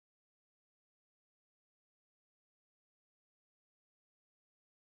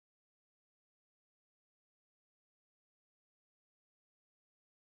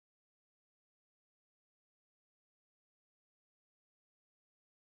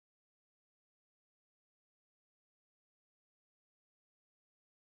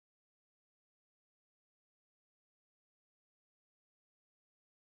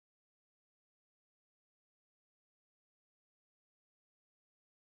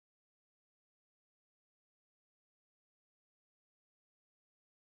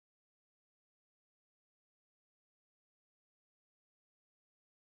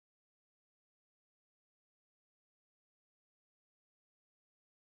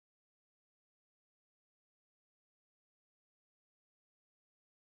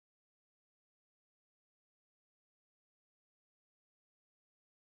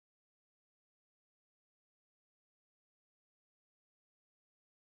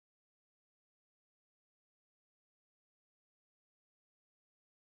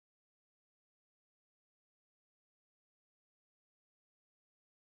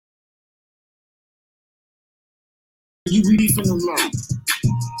You read from the law.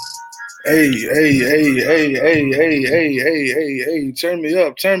 Hey, turn me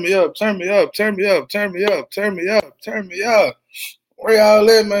up. Where y'all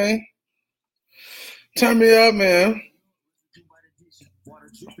at, man? Turn me up, man.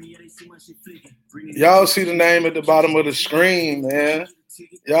 Y'all see the name at the bottom of the screen, man.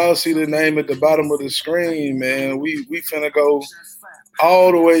 Y'all see the name at the bottom of the screen, man. We finna go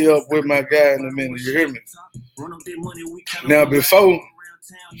all the way up with my guy in a minute. You hear me? Now, before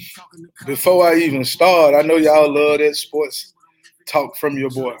I even start, I know y'all love that sports talk from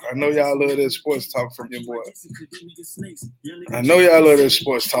your boy. I know y'all love that sports talk from your boy.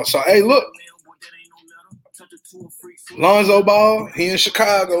 So, hey, look. Lonzo Ball, he in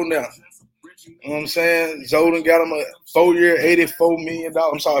Chicago now. You know what I'm saying? Zoden got him a 4-year, $84 million.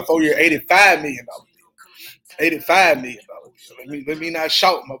 I'm sorry, 4-year, $85 million. $85 million. Let me not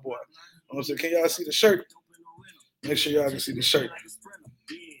shout, my boy. You know what I'm saying? Can y'all see the shirt? Make sure y'all can see the shirt.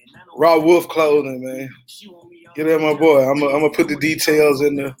 Raw Wolf clothing, man. Get at my boy. I'm gonna put the details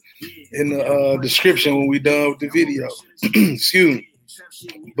in the description when we done with the video. Excuse me.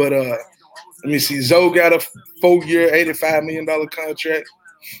 But let me see. Zoe got a 4-year, $85 million contract.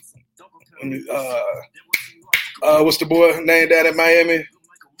 What's the boy named that in Miami?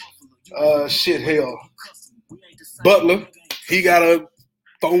 Butler. He got a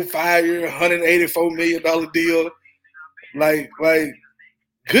 4-5-year, $184 million deal. Like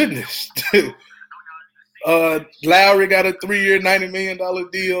goodness. Lowry got a 3-year, $90 million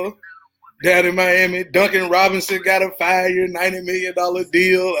deal down in Miami. Duncan Robinson got a 5-year, $90 million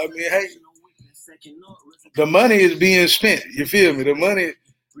deal. I mean, hey, the money is being spent. You feel me? The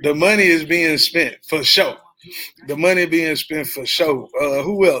money is being spent for sure. The money being spent for sure.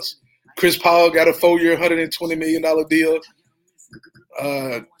 Who else? Chris Paul got a 4-year, $120 million deal.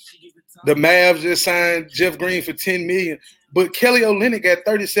 The Mavs just signed Jeff Green for $10 million, but Kelly Olynyk got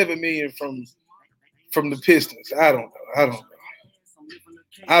 $37 million from the Pistons. I don't know,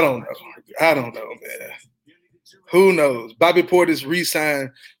 man. Who knows? Bobby Portis re-signed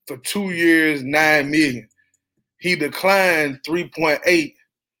for 2 years, $9 million. He declined 3.8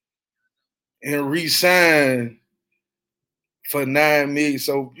 and re-signed for $9 million.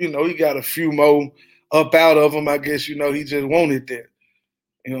 So, he got a few more up out of him. I guess, he just wanted that.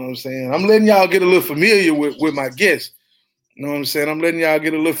 You know what I'm saying? I'm letting y'all get a little familiar with my guests. You know what I'm saying? I'm letting y'all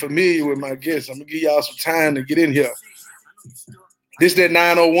get a little familiar with my guests. I'm going to give y'all some time to get in here. This that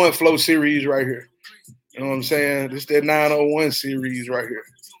 901 Flow series right here. You know what I'm saying? This that 901 series right here.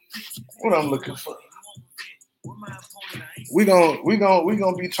 What I'm looking for. We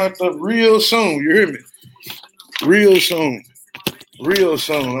gonna be turned up real soon. You hear me? Real soon.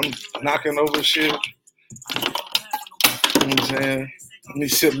 I'm knocking over shit. You know what I'm saying? Let me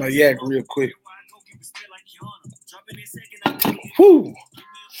sip my yak real quick. Whoo!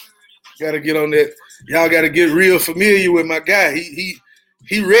 Gotta get on that. Y'all gotta get real familiar with my guy.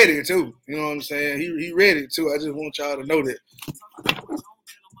 He ready too. You know what I'm saying? He ready too. I just want y'all to know that.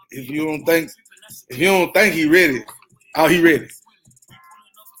 If you don't think he ready, oh, he ready.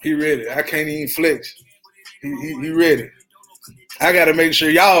 He ready. I can't even flex. He ready. I gotta make sure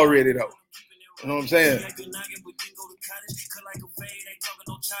y'all ready though. You know what I'm saying?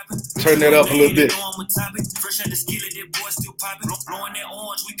 Turn that up a little bit.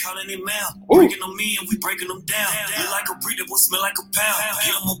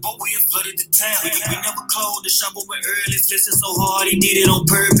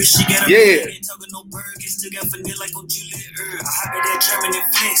 Yeah.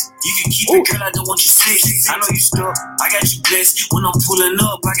 You can keep it, girl. I don't want you sick. I know you stuck. I got you blessed. When I'm pulling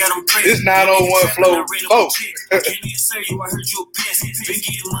up, I got them pressed. It's 901 Flow. Oh. I can't even say you. I heard you a pest. Been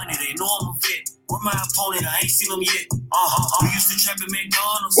getting money. They know I'm a vet. With my opponent, I ain't seen them yet. I'm used to trapping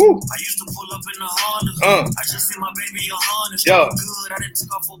McDonald's. I used to pull up in the Honda. I just see my baby a Honda. Good. I didn't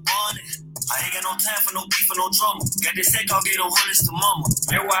take off a bonnet. I ain't got no time for no beef or no drama. Got this sack, I'll get on hundreds to mama.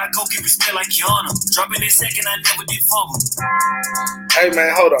 Everywhere I go, keep it spell like Kiana. Dropping this second, I never did fumble. Hey,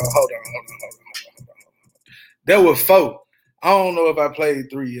 man, hold on. That was 4. I don't know if I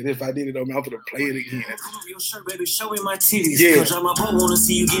played 3, and if I did it, I'm going to play it again. Your shirt, baby, show me my titties. Yeah. Cause my bro wanna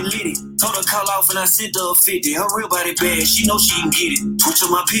see you get litty. Told her call off and I sent her a 50. Her real body bad, she know she can get it. Twitch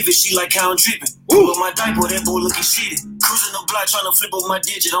on my pivot, she like how I'm dripping. Pull up my diaper, that boy looking shitty. Cruising the block, trying to flip up my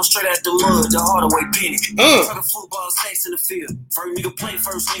digit. I'm straight out the mud, the harder way penny. Talking football, snakes in the field. First nigga play,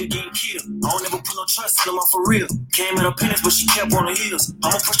 first nigga getting killed. I don't never put no trust in him, I'm for real. Came in her pennies, but she kept on the heels.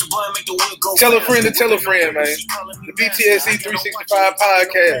 I'ma push the button, make the wheel go. Tell a friend to tell a friend, man. The BTSC 365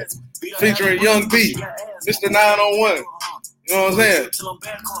 podcast featuring Young B, Mr. 901. You know You know what I'm saying?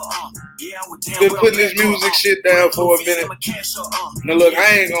 Been putting this music shit down for a minute. Now look,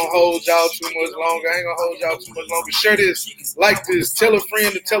 I ain't gonna hold y'all too much longer. Share this, like this, tell a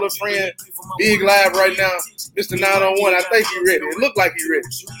friend to tell a friend. Big live right now, Mr. 901. I think he ready. It looked like he ready.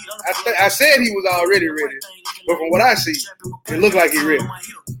 I said he was already ready, but from what I see, it looked like he ready.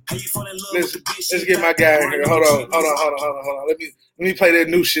 Let's get my guy in here. Hold on. Let me play that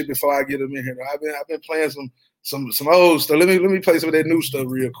new shit before I get him in here. I've been playing some old stuff. Let me play some of that new stuff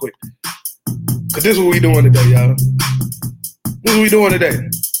real quick. Cause this is what we doing today, y'all. Y'all hear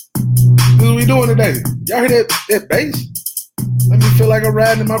that bass? Let me feel like I'm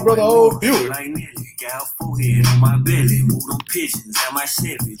riding in my brother old Buick. Got forehead on my belly, move them pigeons at my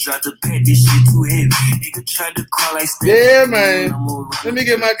Chevy. Drop the pet, this shit too heavy. Nigga tried to call like yeah, man. Let me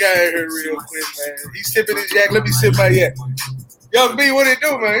get my guy in here real quick, man. He's sipping his yak. Let me sip my yak. Young B, what it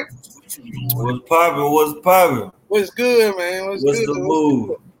do, man? What's poppin'? What's good, man? What's the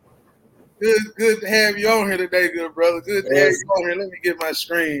move? Good to have you on here today, good brother. Good to have you on here. Let me get my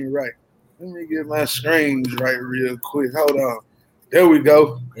screen right. Real quick. Hold on. There we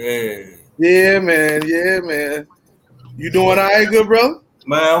go. Yeah, man. You doing all right, good brother?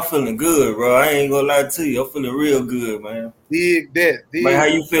 Man, I'm feeling good, bro. I ain't gonna lie to you. I'm feeling real good, man. Dig that. Man, how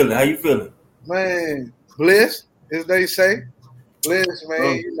you feeling? Man, blessed, as they say. Blessed,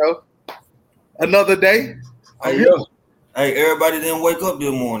 man. You know, another day. Hey, everybody didn't wake up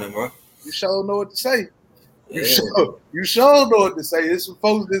this morning, bro. You sure know what to say. You sure know what to say. There's some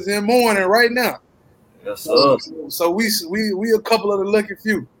folks that's in mourning right now. Yes, sir. So we a couple of the lucky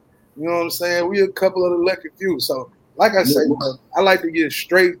few. You know what I'm saying? We a couple of the lucky few. So, like I say, I like to get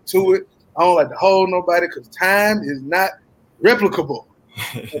straight to it. I don't like to hold nobody because time is not replicable.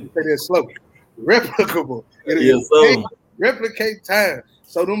 Let me say that slowly. Replicable. Replicate time.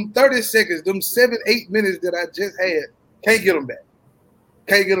 So them 30 seconds, them 7-8 minutes that I just had, can't get them back.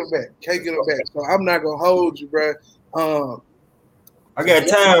 So I'm not gonna hold you, bro. I got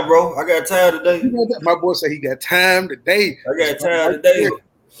time, bro. I got time today. My boy said he got time today. I got time today.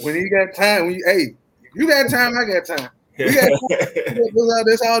 When he got time, if you got time, I got time. We got time.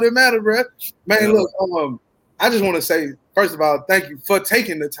 That's all that matters, bro. Man, look, I just want to say, first of all, thank you for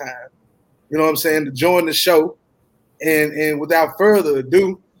taking the time. You know what I'm saying, to join the show. And without further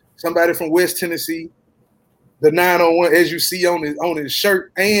ado, somebody from West Tennessee, the 901, as you see on his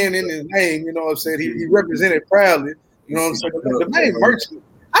shirt and in his name, you know what I'm saying, he represented proudly. You know what I'm saying? The name merch,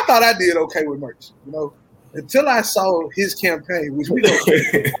 I thought I did okay with merch, you know, until I saw his campaign, which we don't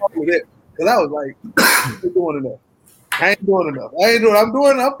with it, because I was like, I ain't doing enough. I do all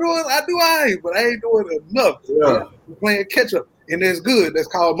right, but I ain't doing enough. Yeah. I'm playing catch up, and that's good. That's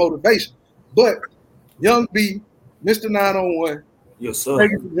called motivation. But Young B, Mr. 901, yes, sir.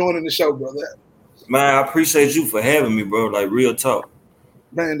 Thank you for joining the show, brother. Man, I appreciate you for having me, bro. Like, real talk.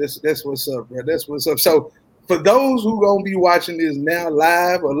 Man, that's what's up, bro. That's what's up. So, for those who gonna be watching this now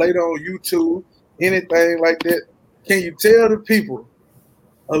live or later on YouTube, anything like that, can you tell the people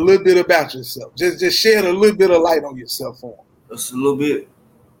a little bit about yourself? Just shed a little bit of light on yourself for them. Just a little bit.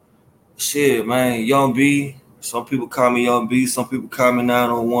 Shit, man. Young B. Some people call me Young B. Some people call me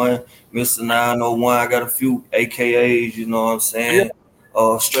 901, Mr. 901. I got a few AKAs, you know what I'm saying?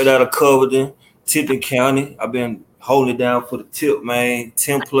 Yeah. Straight out of Covington, Tipton County. I've been holding it down for the tip, man.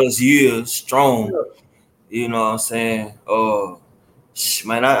 10 plus years strong. Yeah. You know what I'm saying?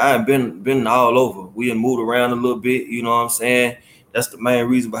 Man, I've been all over. We done moved around a little bit, you know what I'm saying? That's the main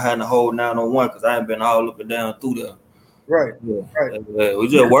reason behind the whole 901, because I ain't been all up and down through there. Right. Yeah. Right. We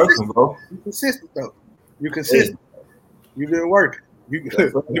just working, bro. You consistent though. You consistent. Yeah. You been working.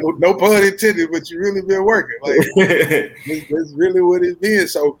 No pun intended, but you really been working. Like that's really what it's been.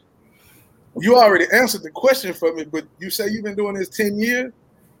 So you already answered the question for me, but you say you've been doing this 10 years?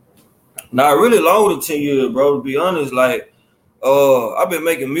 Nah, really longer than 10 years, bro. To be honest, like I've been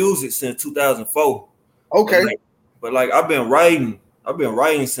making music since 2004. Okay. But I've been writing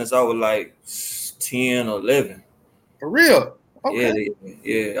since I was like 10 or 11. For real? Okay.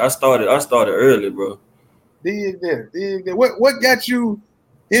 Yeah. I started early, bro. Dig there. What got you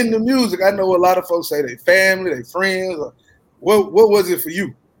in the music? I know a lot of folks say they family, they friends. What was it for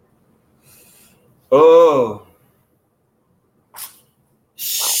you?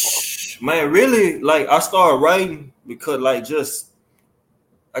 Man, really, I started writing because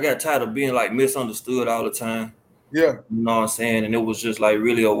I got tired of being misunderstood all the time. Yeah. You know what I'm saying? And it was just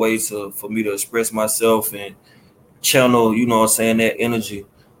really a way for me to express myself and channel, you know what I'm saying, that energy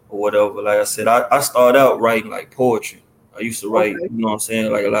or whatever. Like I said, I started out writing poetry. I used to write, you know what I'm saying,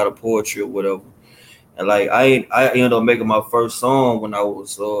 a lot of poetry or whatever. And I ended up making my first song when I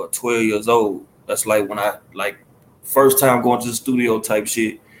was 12 years old. That's when I first time going to the studio type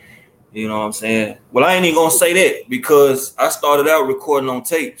shit. You know what I'm saying? Well, I ain't even gonna say that because I started out recording on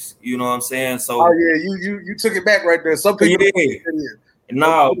tapes. You know what I'm saying? So you took it back right there. Some people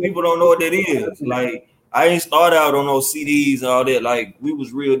people don't know what that is. Like I ain't started out on those CDs and all that. Like we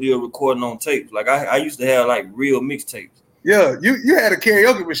was real deal recording on tapes. Like I used to have like real mixtapes. Yeah, you had a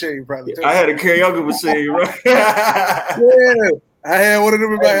karaoke machine probably too. I had a karaoke machine, right? Yeah, I had one of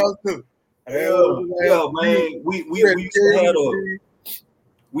them in my house too. Yeah, man. We used to have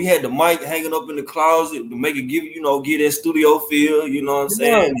we had the mic hanging up in the closet to make it give that studio feel. You know what I'm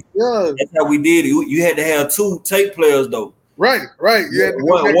saying? Yeah. That's how we did it. You had to have 2 tape players though. Right. You had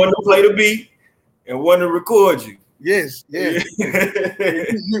one to play the beat and one to record you. Yes. You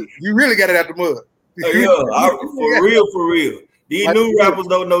really got it out the mud. For real. These new rappers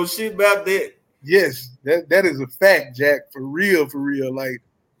don't know shit about that. Yes, that is a fact, Jack. For real. Like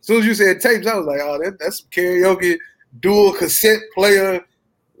as soon as you said tapes, I was like, oh, that's some karaoke dual cassette player.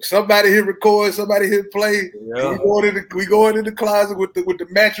 Somebody hit record, somebody hit play. Yeah. We going in the closet with the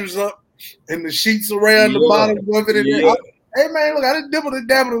mattress up and the sheets around the bottom of it. Hey man, look, I done dabbled a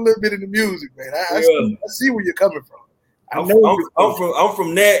little bit in the music, man. I see where you're coming from. I'm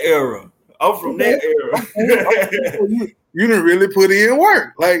from that era. You didn't really put in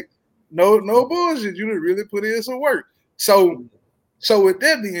work. Like no bullshit. You didn't really put in some work. So with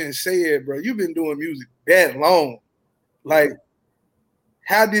that being said, bro, you've been doing music that long. Like,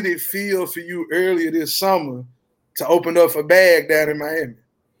 how did it feel for you earlier this summer to open up a bag down in Miami?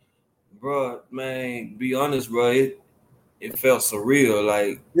 Bro, man, be honest, bro, it felt surreal.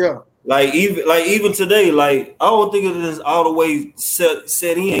 Like even today, like I don't think it is all the way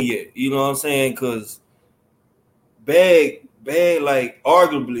set in yet. You know what I'm saying? Because Bag, like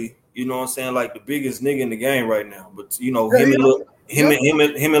arguably, you know what I'm saying, like the biggest nigga in the game right now. But him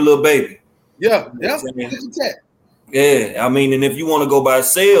and Lil Baby. Yeah. Yeah, I mean, and if you want to go by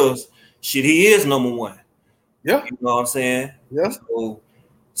sales, shit, he is number 1. Yeah. You know what I'm saying? Yeah.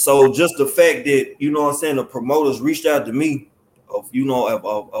 So just the fact that, you know what I'm saying, the promoters reached out to me of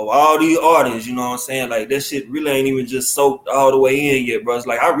all these artists, you know what I'm saying? Like that shit really ain't even just soaked all the way in yet, bro. It's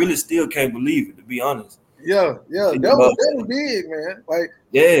like I really still can't believe it, to be honest. Yeah. That was big, man. Like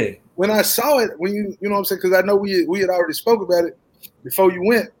when I saw it, when you know what I'm saying, because I know we had already spoke about it before you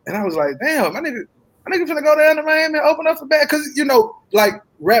went, and I was like, damn, my nigga finna go down to Miami and open up for Bag. Because, like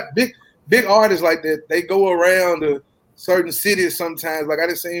rap, big artists like that, they go around to certain cities sometimes. Like I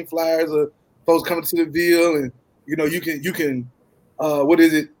done seen flyers of folks coming to the Ville, and, you can what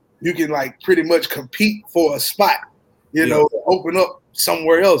is it? You can like pretty much compete for a spot, open up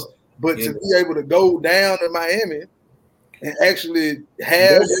somewhere else. But to be able to go down to Miami and actually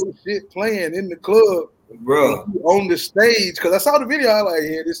have your shit playing in the club, bro, on the stage, because I saw the video, I was like,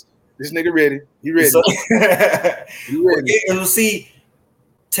 yeah, this nigga ready. He ready. So, he ready. And see,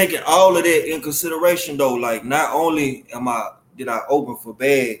 taking all of that in consideration, though, like not only did I open for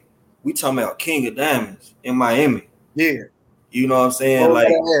Bag, we talking about King of Diamonds in Miami. Yeah. You know what I'm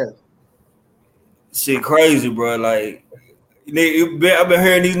saying? Shit crazy, bro. Like, I've been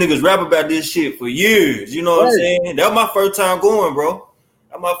hearing these niggas rap about this shit for years. You know what I'm saying? That was my first time going, bro.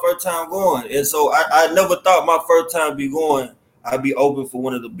 And so I never thought my first time I'd be open for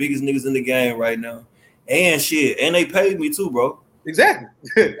one of the biggest niggas in the game right now. And shit. And they paid me too, bro. Exactly.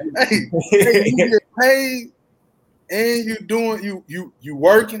 hey, you get paid and you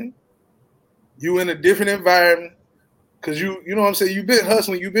working, you in a different environment. Cause you know what I'm saying, you've been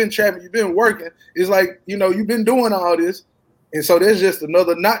hustling, you've been trapping, you've been working. It's like, you've been doing all this. And so there's just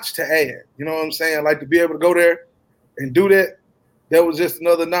another notch to add. You know what I'm saying? Like to be able to go there and do that, that was just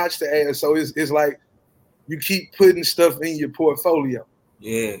another notch to add. So it's like you keep putting stuff in your portfolio.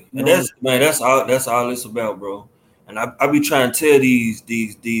 Yeah. And that's all it's about, bro. And I be trying to tell these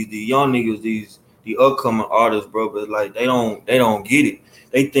young niggas, the upcoming artists, bro, but like they don't get it.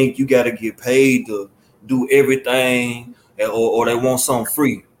 They think you gotta get paid to do everything, or they want something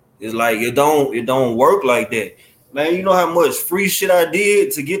free. It's like it don't work like that. Man, you know how much free shit I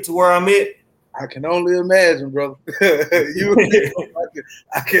did to get to where I'm at? I can only imagine, brother.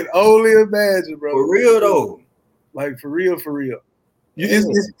 I can only imagine, bro. For real though. Like for real.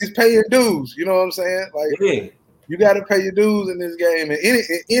 It's paying dues. You know what I'm saying? Like you got to pay your dues in this game, in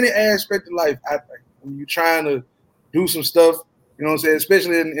any aspect of life. I think when you're trying to do some stuff, you know what I'm saying,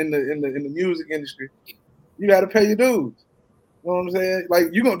 especially in the music industry, you got to pay your dues. You know what I'm saying?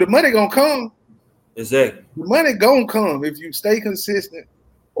 Like the money gonna come. Exactly. The money gonna come if you stay consistent,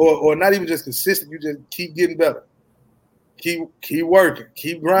 or not even just consistent. You just keep getting better, keep working,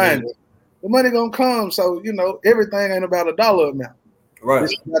 keep grinding. The money gonna come. So everything ain't about a dollar amount. Right.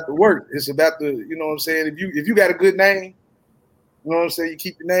 It's about the work. It's about the, you know what I'm saying? If you got a good name, you know what I'm saying, you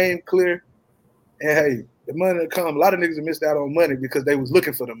keep your name clear, and hey, the money will come. A lot of niggas have missed out on money because they was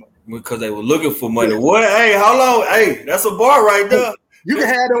looking for the money. Because they were looking for money. What? Hey, how long? Hey, that's a bar right there. You can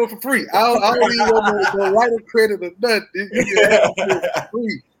have that one for free. I don't even want no writer credit or nothing. You can have it for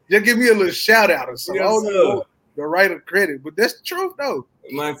free. Just give me a little shout out or something. Yes, I don't even want the writer credit, but that's the truth though.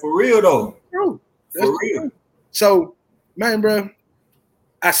 Man, for real though. True. That's For real. Truth. So, man, bro,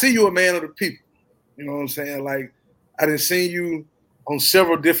 I see you a man of the people. You know what I'm saying? Like, I done seen you on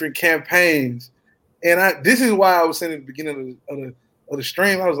several different campaigns, and this is why I was saying at the beginning of the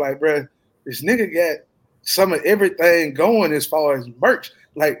stream, I was like, bro, this nigga got some of everything going as far as merch.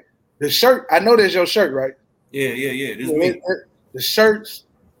 Like the shirt, I know that's your shirt, right? Yeah. This me. The shirts,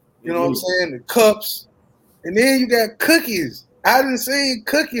 you know what I'm saying? The cups, and then you got cookies. I didn't see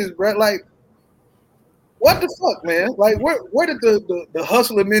cookies, bro. Like, what the fuck, man? Like, where did the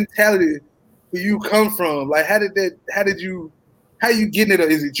hustler mentality for you come from? Like, how you getting it?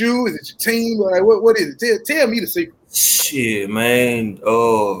 Is it you? Is it your team? Like, what is it? Tell me the secret. Shit, man.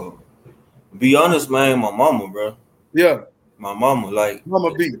 Be honest, man. My mama, bro. Yeah. My mama, like.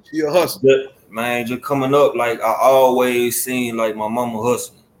 Mama B, she a hustler. Man, just coming up, like, I always seen, like, my mama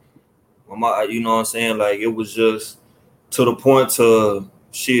hustling. You know what I'm saying? Like, it was just to the point to,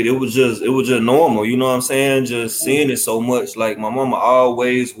 shit, it was just normal. You know what I'm saying? Just seeing it so much. Like, my mama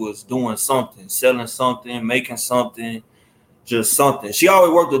always was doing something, selling something, making something, just something. She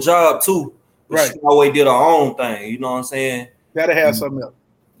always worked a job, too. Right. She always did her own thing. You know what I'm saying? Gotta have something else.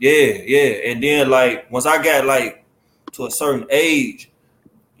 Yeah. And then, like, once I got, like, to a certain age,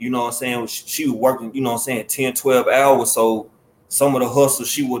 you know what I'm saying, she was working, you know what I'm saying, 10, 12 hours. So some of the hustles,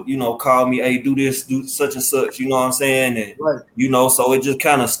 she would, you know, call me, hey, do this, do such and such, you know what I'm saying? And, right. You know, so it just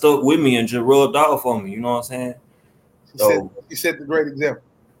kind of stuck with me and just rubbed off on me, you know what I'm saying? You set the great example.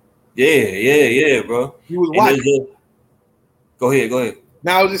 Yeah, bro. You was watching. Go ahead.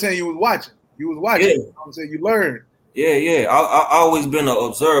 Now, I was just saying you was watching. Yeah. You know what I'm saying? You learned. Yeah. I always been an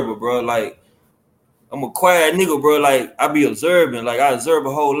observer, bro. Like, I'm a quiet nigga, bro. Like, I be observing. Like, I observe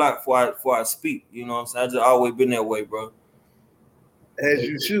a whole lot before I speak. You know what I'm saying? I just always been that way, bro. As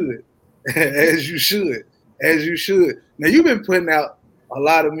you should. As you should. Now, you've been putting out a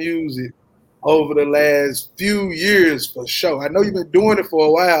lot of music over the last few years for sure. I know you've been doing it for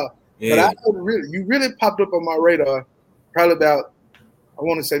a while, but I know you really popped up on my radar probably about, I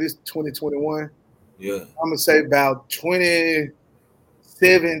want to say this 2021. Yeah. I'm going to say about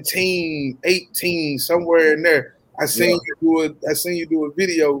 2017, 18, somewhere in there. I seen you do a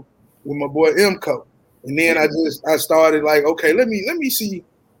video with my boy Mco. And then I started like, okay, let me see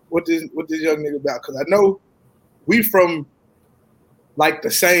what this young nigga about. Cause I know we from like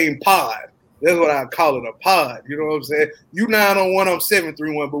the same pod. That's what I call it, a pod. You know what I'm saying? You 901, I'm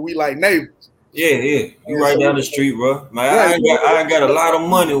 731, but we like neighbors. Yeah. You right down the street, bro. Man, I got a lot of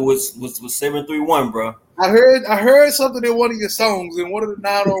money with 731, bro. I heard something in one of your songs in one of the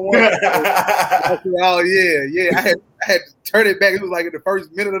 901. Oh yeah. I had to turn it back. It was like in the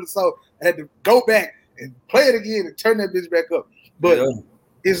first minute of the song. I had to go back and play it again and turn that bitch back up. But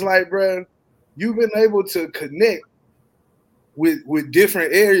It's like, bro, you've been able to connect with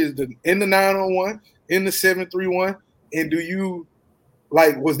different areas in the 901, in the 731. And do you,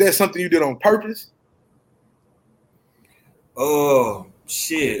 like, was that something you did on purpose? Oh,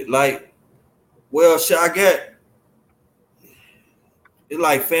 shit. Like, well, shit, I got, it's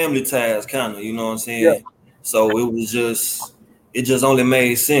like family ties, kind of, you know what I'm saying? Yeah. So it just only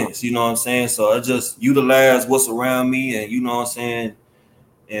made sense, you know what I'm saying? So I just utilize what's around me, and you know what I'm saying?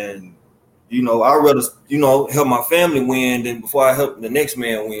 And, you know, I'd rather, you know, help my family win than before I help the next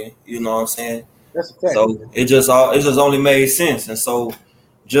man win, you know what I'm saying? That's a fact. So it just only made sense. And so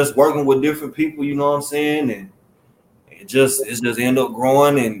just working with different people, you know what I'm saying? And it just ended up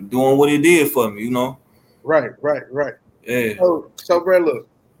growing and doing what it did for me, you know? Right. Yeah. So bro, look,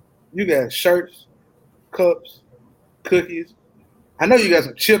 you got shirts, cups, cookies. I know you got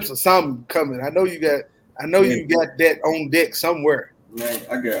some chips or something coming. I know you got that on deck somewhere. Man,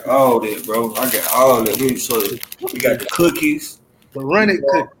 I got all that, bro. I got all that. So we got the cookies. The running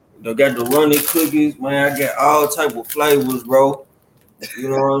cookies. They got the running cookies, man. I got all type of flavors, bro. You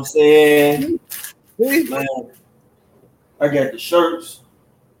know what I'm saying? Man, I got the shirts.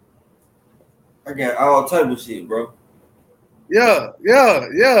 I got all type of shit, bro. Yeah.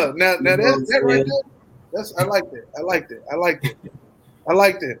 Now that right there. I like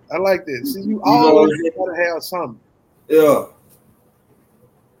that. See, you always gotta have something. Yeah.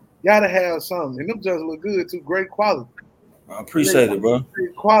 Gotta have something. And them just look good too. Great quality. I appreciate it, bro.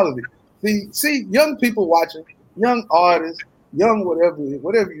 Great quality. See, young people watching, young artists, young,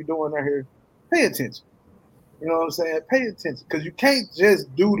 whatever you're doing out here, pay attention. You know what I'm saying? Pay attention because you can't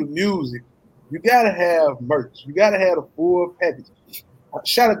just do the music. You gotta have merch. You gotta have a full package.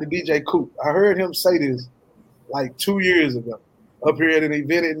 Shout out to DJ Coop. I heard him say this like 2 years ago up here at an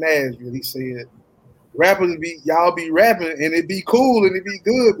event in Nashville. He said, "Rappers y'all be rapping and it be cool and it be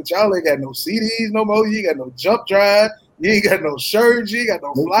good, but y'all ain't got no CDs no more. You ain't got no jump drive. You ain't got no shirts. You ain't got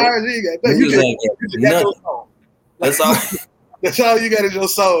no flyers. You ain't got nothing. You just got your song. That's all. That's all you got is your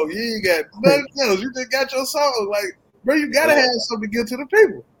song. You ain't got nothing else. You just got your song. Like, bro, you gotta have something to give to the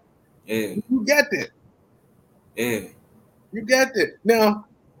people. Yeah. You got that. Yeah. You got that. Now,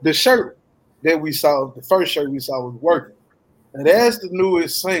 the shirt that we saw, the first shirt we saw was Working. And that's the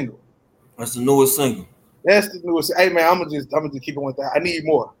newest single. That's the newest single. That's the newest. Hey man, I'm gonna just keep it with that. I need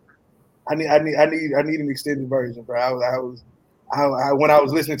more. I need an extended version, bro. I when I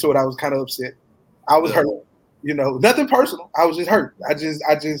was listening to it, I was kind of upset. I was hurt. You know, nothing personal. I was just hurt. I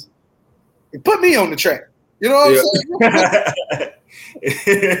just it put me on the track. You know what I'm saying? Put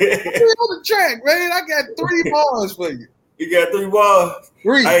me on the track, man. I got 3 bars for you. You got 3 bars.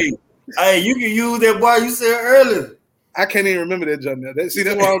 3. Hey, you can use that bar you said earlier. I can't even remember that jump now. See,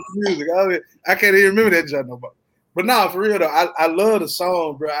 that's why I'm music. I can't even remember that jump no more. But nah, for real though, I love the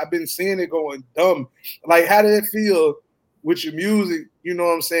song, bro. I've been seeing it going dumb. Like, how did it feel with your music? You know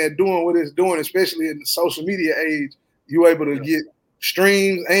what I'm saying? Doing what it's doing, especially in the social media age, you able to get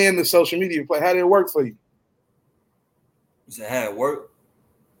streams and the social media play. How did it work for you? You said how it worked?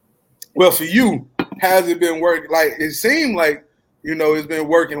 Well, for you, how's it been working? Like, it seemed like, you know, it's been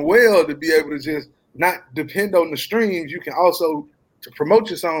working well to be able to just not depend on the streams. You can also, to promote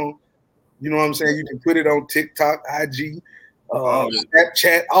your song, you know what I'm saying? You can put it on TikTok, IG,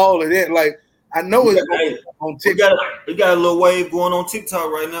 Snapchat, all of that. Like, I know it's on TikTok. We got a little wave going on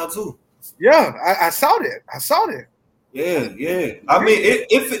TikTok right now too. Yeah, I saw that. Yeah. I mean,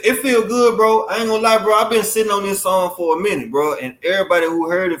 it feel good, bro. I ain't gonna lie, bro. I've been sitting on this song for a minute, bro. And everybody who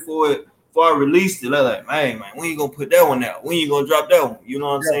heard it before I released it, they're like, man, when you gonna put that one out? When you gonna drop that one? You know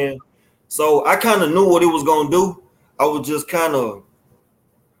what I'm saying? So I kind of knew what it was gonna do. I was just kind of,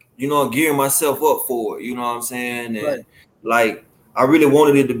 you know, gearing myself up for it. You know what I'm saying? And like, I really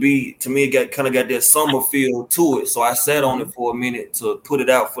wanted it to be, to me, it got that summer feel to it. So I sat on it for a minute to put it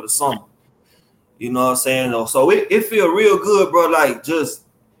out for the summer. You know what I'm saying? So it feel real good, bro. Like, just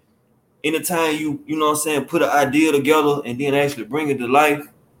anytime you know what I'm saying, put an idea together and then actually bring it to life,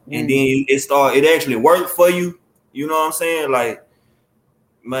 and then it actually worked for you. You know what I'm saying? Like,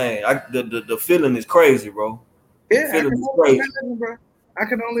 man, the feeling is crazy, bro. Yeah, I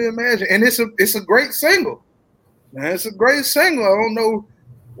can only imagine. And it's a great single. Man, it's a great single. I don't know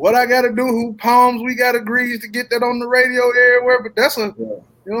what I got to do, who palms we got to grease to get that on the radio everywhere, but that's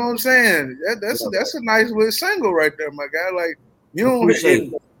you know what I'm saying? That's a nice little single right there, my guy. Like, you don't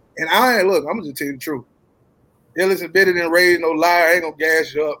and I'm gonna just tell you the truth. Ill better than raised no liar. I ain't gonna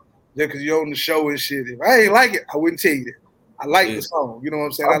gas you up just because you're on the show and shit. If I ain't like it, I wouldn't tell you that. I like the song. You know what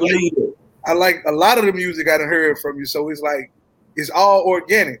I'm saying? I like a lot of the music I done heard from you. So it's like, it's all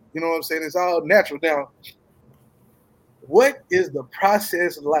organic. You know what I'm saying? It's all natural. Now, what is the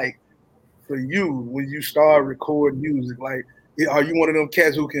process like for you when you start recording music? Like, are you one of them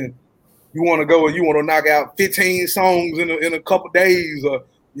cats who you want to go and you want to knock out 15 songs in a couple days, or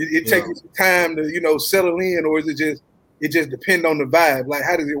it takes you some time to, you know, settle in, or is it just depend on the vibe? Like,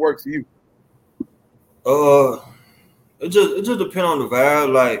 how does it work for you? It just depends on the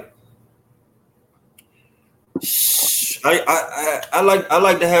vibe. Like, I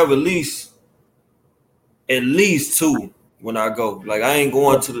like to have at least 2 when I go. Like, I ain't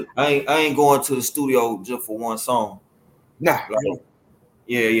going to the studio just for one song. Nah. Like,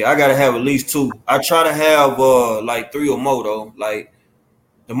 yeah, I gotta have at least 2. I try to have like 3 or more though. Like,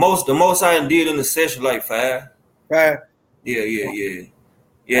 the most I did in the session, like 5. 5. Yeah.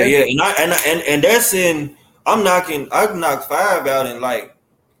 And that's in. I knock 5 out in like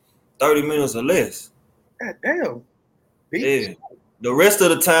 30 minutes or less. God damn. Yeah. The rest of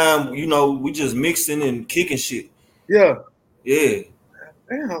the time, you know, we just mixing and kicking shit. Yeah. Yeah.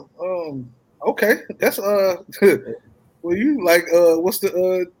 Damn. Okay. That's well, you like what's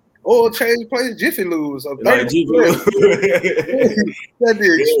the oil change place? Jiffy Lube or something. Like Jiffy Lube. That the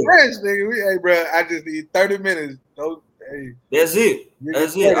express, nigga. Hey, bro, I just need 30 minutes. Hey. That's it.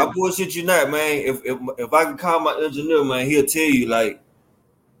 That's it. I bullshit you not, man. If I can call my engineer, man, he'll tell you, like,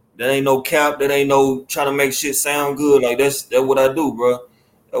 that ain't no cap. That ain't no trying to make shit sound good. Like, that's what I do, bro.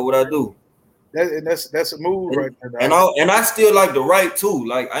 That's what I do. That's a move right there. And I still like to write too.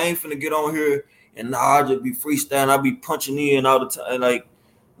 Like, I ain't finna get on here and I just be freestyling. I be punching in all the time. Like,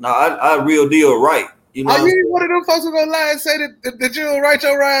 I real deal write. You know, you ain't one of them folks who gonna lie and say that you don't write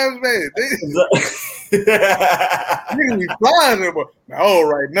your rhymes, man. Niggas be flying them, but I don't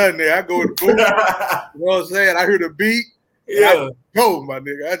write nothing there. I go in the booth. You know what I'm saying? I hear the beat. Yeah. I go, my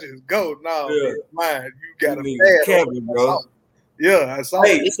nigga. I just go. No, Yeah. man, you got a niggas bad capping, bro. Yeah, I saw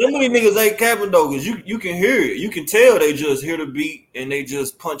Hey, it. some of these niggas ain't capping though, cause you can hear it. You can tell they just hear the beat and they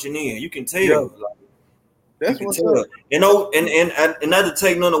just punching in. You can tell. Yeah. Like, That's you what's can tell. up. You know, and not to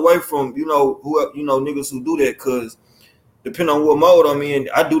take none away from who niggas who do that, cause depending on what mode I'm in,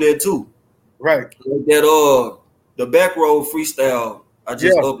 I do that too. Right. Like that the back road freestyle I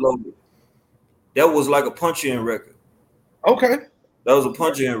just uploaded. That was like a punch in record. Okay. That was a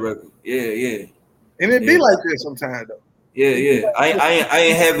punch in record. Yeah. And it be like that sometimes though. Yeah. I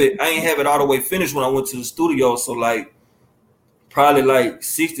ain't have it all the way finished when I went to the studio. So like probably like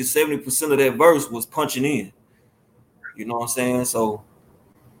 60-70% of that verse was punching in. You know what I'm saying? So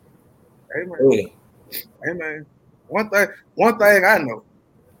Hey man. One thing I know.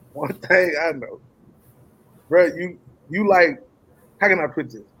 Bro, you like, how can I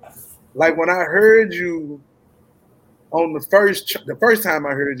put this? Like when I heard you on the first time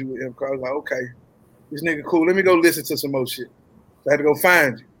I heard you with MCR, I was like, okay, this nigga cool. Let me go listen to some more shit. So I had to go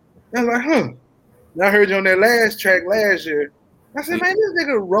find you. And I was like, And I heard you on that last track last year. I said, man, this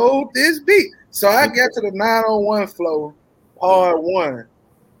nigga wrote this beat. So I got to the 901 flow, part 1,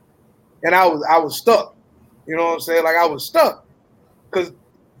 and I was stuck. You know what I'm saying? Like I was stuck. Because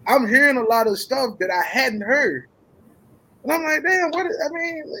I'm hearing a lot of stuff that I hadn't heard. And I'm like, damn, where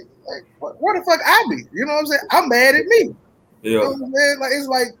the fuck I be? You know what I'm saying? I'm mad at me. yeah. You know what I'm saying? Like it's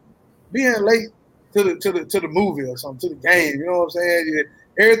like being late to the movie or something, to the game. You know what I'm saying?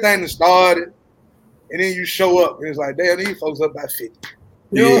 Everything that started, and then you show up, and it's like, damn, these folks up by 50.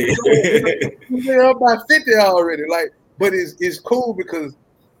 You know what I'm saying? They're up by 50 already. Like, but it's cool because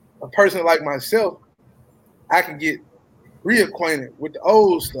a person like myself, I can get reacquainted with the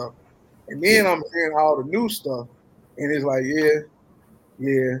old stuff, and then I'm hearing all the new stuff, and it's like,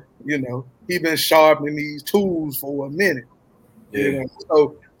 he been sharpening these tools for a minute. Yeah. You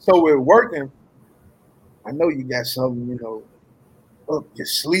know? So we're working. I know you got something, up your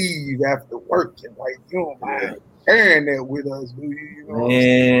sleeve after work, and like you don't mind sharing that with us, do you? You know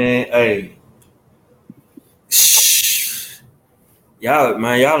Man, hey.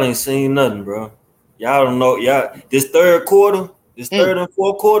 Y'all ain't seen nothing, bro. Y'all don't know. Y'all this third and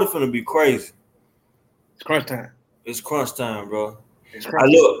fourth quarter finna be crazy. It's crunch time. It's crunch time, bro. It's I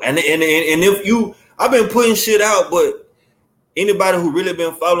crunch look, and if I've been putting shit out, but anybody who really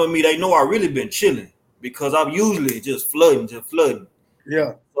been following me, they know I really been chilling because I'm usually just flooding.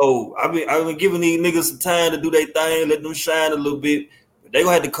 Yeah. So I've been giving these niggas some time to do their thing, let them shine a little bit. But they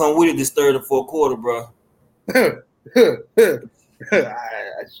gonna have to come with it this third and fourth quarter, bro. I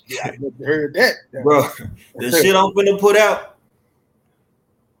never heard that, bro. The shit I'm finna put out.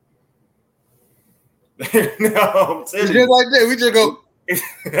 No, I'm telling you. Just like that, we just go.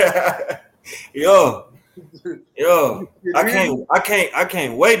 Yo, I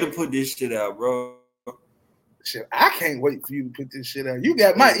can't wait to put this shit out, bro. Shit, I can't wait for you to put this shit out. You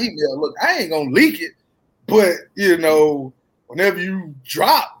got my email. Look, I ain't gonna leak it, but whenever you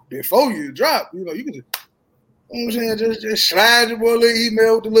drop, before you drop, you can just, you know what I'm saying, just slide your boy a little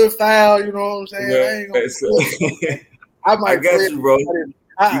email with the little file. You know what I'm saying? Yeah, I ain't gonna. I got you, bro.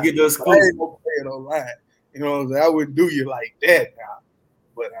 You get those I ain't gonna play it online. You know what I'm saying? I wouldn't do you like that now,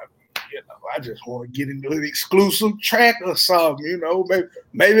 but I just want to get into an exclusive track or something.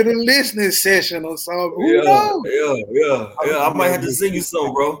 Maybe the listening session or something. Who knows? Yeah. I might have to sing you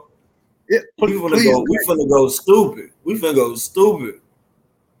some, bro. Yeah, we finna go stupid.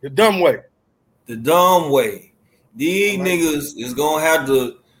 The dumb way. The dumb way. These niggas is gonna have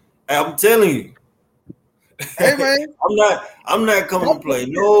to. I'm telling you. Hey man, I'm not coming to play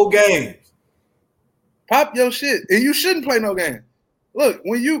no games. Pop your shit, and you shouldn't play no game. Look,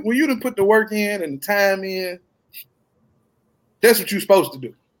 when you done put the work in and the time in, that's what you're supposed to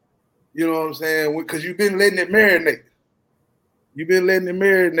do. You know what I'm saying? Because you've been letting it marinate. You've been letting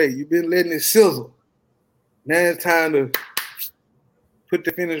it sizzle. Now it's time to put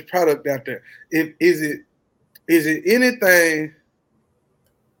the finished product out there. Is it anything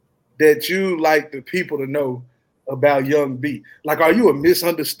that you like the people to know about Young B? Like, are you a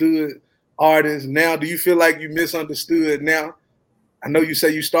misunderstood artist now? Do you feel like you misunderstood now? I know you say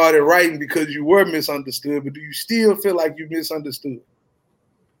you started writing because you were misunderstood, but do you still feel like you misunderstood?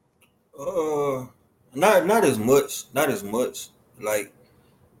 Not as much. Like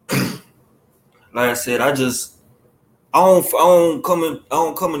I said, I don't come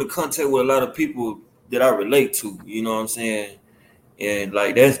into contact with a lot of people that I relate to. You know what I'm saying? And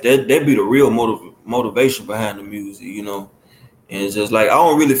like that be the real motivation behind the music, you know. And it's just like I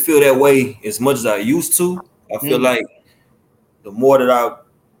don't really feel that way as much as I used to. I feel like the more that I,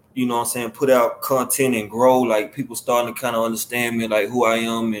 you know what I'm saying, put out content and grow, like people starting to kind of understand me, like who I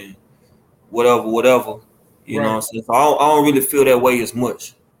am and whatever. You know what I'm saying? So I don't really feel that way as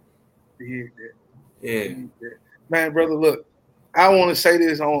much. Yeah. Man, brother, look, I want to say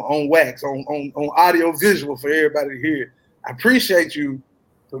this on wax, on audio visual for everybody to hear. I appreciate you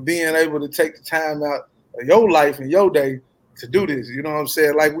for being able to take the time out of your life and your day to do this. You know what I'm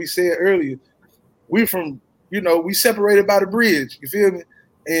saying? Like we said earlier, we separated by the bridge, you feel me?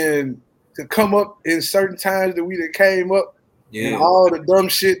 And to come up in certain times that we that came up and all the dumb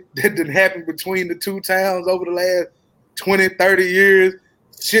shit that didn't happen between the two towns over the last 20, 30 years,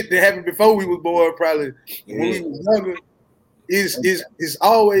 shit that happened before we was born probably when we was younger, it's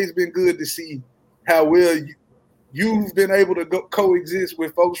always been good to see how well you've been able to coexist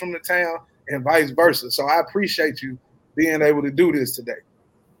with folks from the town and vice versa. So I appreciate you being able to do this today.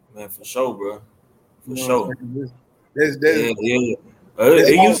 Man, for sure, bro. For sure. It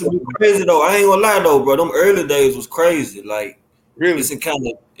used to be crazy though. I ain't gonna lie though, bro. Them early days was crazy. Like, really, it's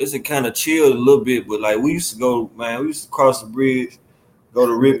a kind of chilled a little bit, but like we used to go, man. We used to cross the bridge, go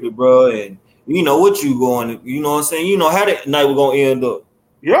to Ripley, bro, and you know what you going. You know what I'm saying. You know how that night we're gonna end up.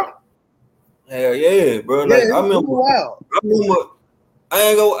 Yeah. Hell yeah, bro. Like I remember. I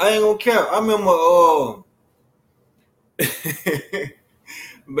ain't gonna care. I remember.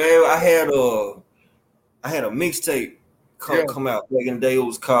 Man, I had a mixtape come out back in the day. It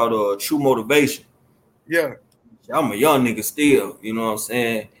was called True Motivation. Yeah. I'm a young nigga still, you know what I'm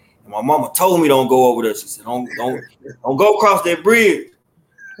saying? And my mama told me don't go over there. She said, don't go across that bridge.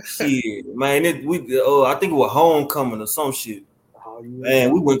 Shit, man, I think it was homecoming or some shit. Oh,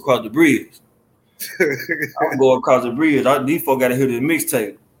 man, we went across the bridge. I'm going across the bridge. These folks gotta hear this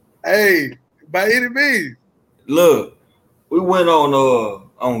mixtape. Hey, by any means. Look, we went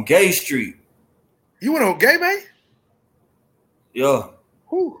on Gay Street. You went on Gay, man? Yeah.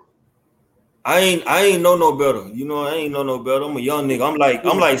 Whew. I ain't know no better. You know, I ain't know no better. I'm a young nigga. I'm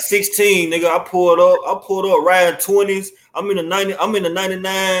like 16, nigga. I pulled up riding 20s. I'm in the 99.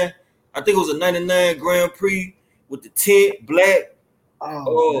 I think it was a 99 Grand Prix with the tint black.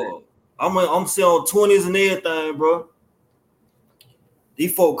 Oh, I'm sitting on 20s and everything, bro.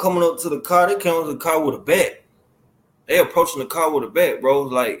 These folk coming up to the car, they came up to the car with a bat. They approaching the car with a bat, bro.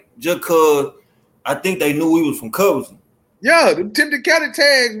 Like, just cause I think they knew we was from Covington. Yeah, the Tipton County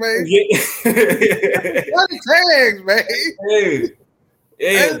tags, man. Yeah. County tags, man.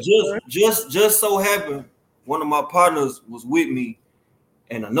 Yeah. Just so happened one of my partners was with me,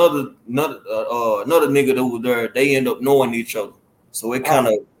 and another nigga that was there. They end up knowing each other, so it kind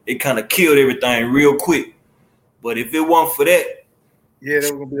of killed everything real quick. But if it wasn't for that, yeah,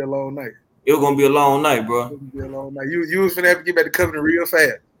 that was gonna be a long night. It was gonna be a long night, bro. It was gonna be a long night. You was gonna have to get back to Covington real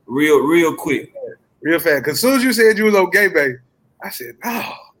fast. Real quick. Real fast. Cause as soon as you said you was on Gay Bay, I said,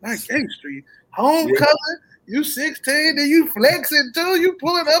 "Oh, not Gay Street, homecoming. Yeah. You 16, then you flexing too. You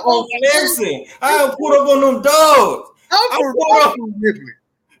pulling up on flexing. I pulled up on them dogs. I'm from Ripley.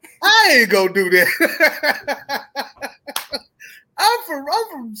 I ain't gonna do that. I'm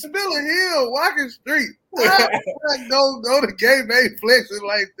from Spiller Hill, Walking Street. I don't go to Gay Bay flexing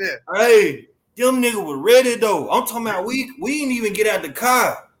like that. Hey, them niggas was ready though. I'm talking about we didn't even get out the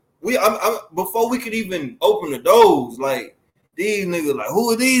car. Before we could even open the doors, like these niggas, like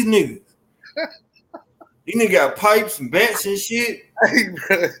who are these niggas? These niggas got pipes and bats and shit. Hey,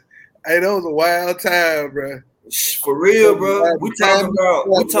 bro. Hey, that was a wild time, bro. For real, bro. We talking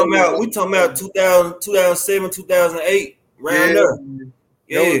about 2007, 2008, around there.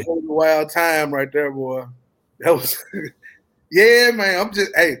 Yeah. That was a wild time right there, boy. That was yeah, man.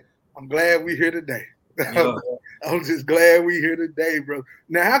 I'm glad we here today. Yeah. I'm just glad we here today, bro.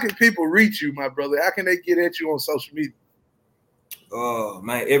 Now, how can people reach you, my brother? How can they get at you on social media?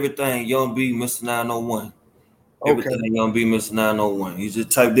 Man, everything Young B, Mr. 901. Everything Young B, Mr. 901. You just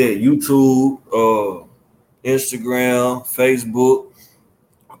type that YouTube, Instagram, Facebook,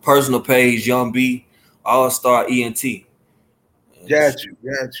 personal page, Young B, All-Star ENT. Got you.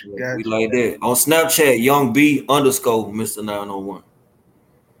 We like that. On Snapchat, Young B _ Mr. 901.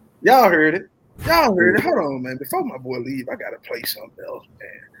 Y'all heard it. Hold on, man. Before my boy leave, I gotta play something else,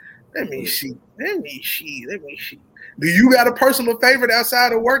 man. Let me see. Do you got a personal favorite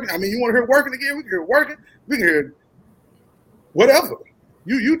outside of working? I mean, you want to hear working again? We can hear working. We can hear whatever.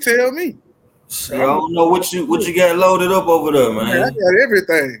 You tell me. I don't know what you got loaded up over there, man. I got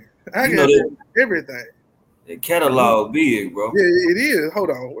everything. Everything. The catalog big, bro. Yeah, it is.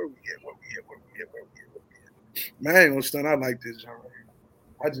 Hold on. Where we at? Man, I ain't gonna stunt. I like this genre.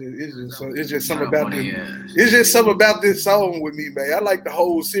 It's just something about this. It's just something about this song with me, man. I like the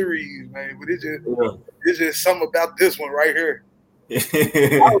whole series, man, but it's just something about this one right here. I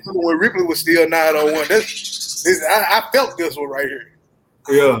remember when Ripley was still 901. I felt this one right here.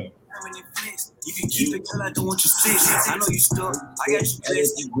 Yeah. You can keep it till I don't want you fix. I know you stuck. I got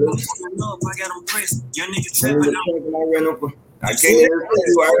you blessed. I got them pressed. Your nigga trapping. I can't hear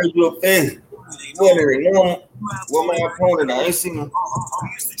you. I heard you up there. What my opponent? I ain't seen him.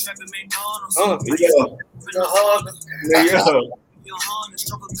 No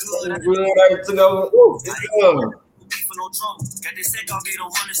drama. Got this sack, I'll be the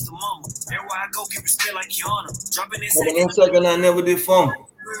honest to mama. Everywhere I go, keep respect like Kiana. Dropping this sack. 1 second, I never did fun.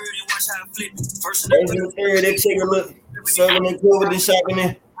 Watch how I flip it. First and the third, they take a look. Serving and cool with this shopping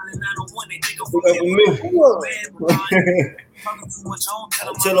in.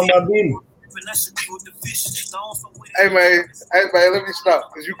 Tell them my business. Hey man, let me stop.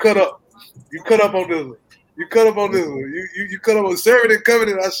 Cause you cut up on this one. You cut up on serving and coming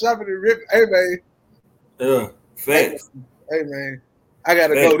and shopping and ripping. Hey man. Yeah. Facts. Hey man, I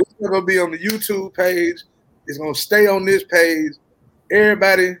gotta go. This is gonna be on the YouTube page. It's gonna stay on this page.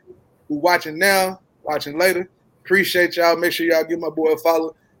 Everybody who watching now, watching later, appreciate y'all. Make sure y'all give my boy a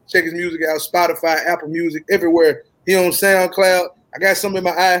follow. Check his music out, Spotify, Apple Music, everywhere. He on SoundCloud. I got something in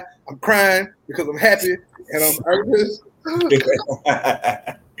my eye. I'm crying because I'm happy and I'm just,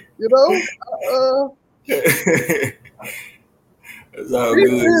 you know. It's all good.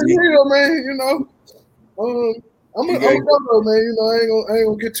 Real, man. You know. I'm gonna go, man. You know, I ain't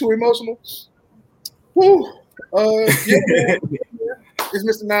gonna get too emotional. Woo. Yeah, man. It's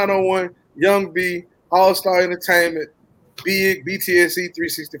Mr. 901, Young B, All Star Entertainment, Big BTSE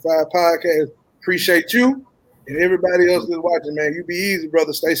 365 podcast. Appreciate you and everybody else that's watching, man. You be easy,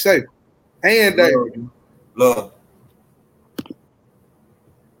 brother. Stay safe. And Dave. Love.